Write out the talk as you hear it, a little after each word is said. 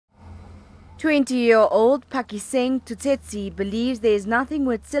20-year-old Pakiseng Tutetsi believes there is nothing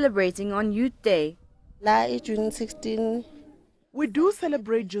worth celebrating on Youth Day. June 16. We do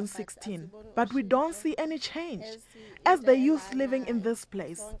celebrate June 16, but we don't see any change. As the youth living in this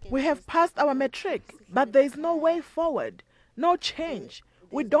place, we have passed our matric, but there is no way forward, no change.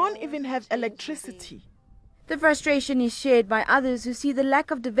 We don't even have electricity. The frustration is shared by others who see the lack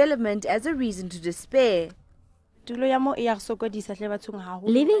of development as a reason to despair. Living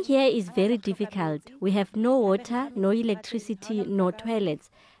here is very difficult. We have no water, no electricity, no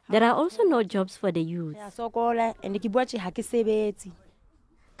toilets. There are also no jobs for the youth.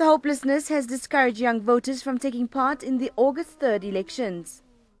 The hopelessness has discouraged young voters from taking part in the August 3rd elections.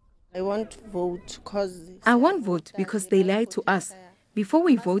 I want vote because they lie to us. Before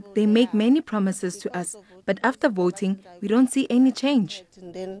we vote, they make many promises to us, but after voting, we don't see any change.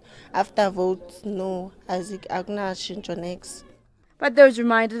 And then after vote, no, next. But those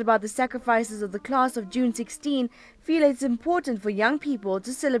reminded about the sacrifices of the class of June 16 feel it's important for young people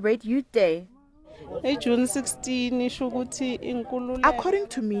to celebrate Youth Day. June 16. According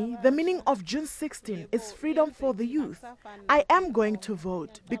to me, the meaning of June 16 is freedom for the youth. I am going to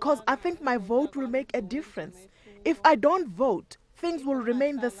vote because I think my vote will make a difference. If I don't vote, things will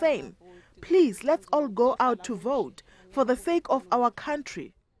remain the same. Please, let's all go out to vote for the sake of our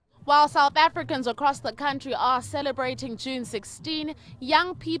country. While South Africans across the country are celebrating June 16,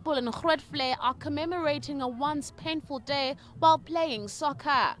 young people in Grootfontein are commemorating a once painful day while playing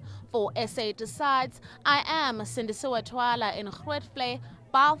soccer. For SA Decides, I am Sindisiwe Twala in Grootfontein,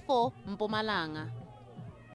 Balfour, Mpumalanga.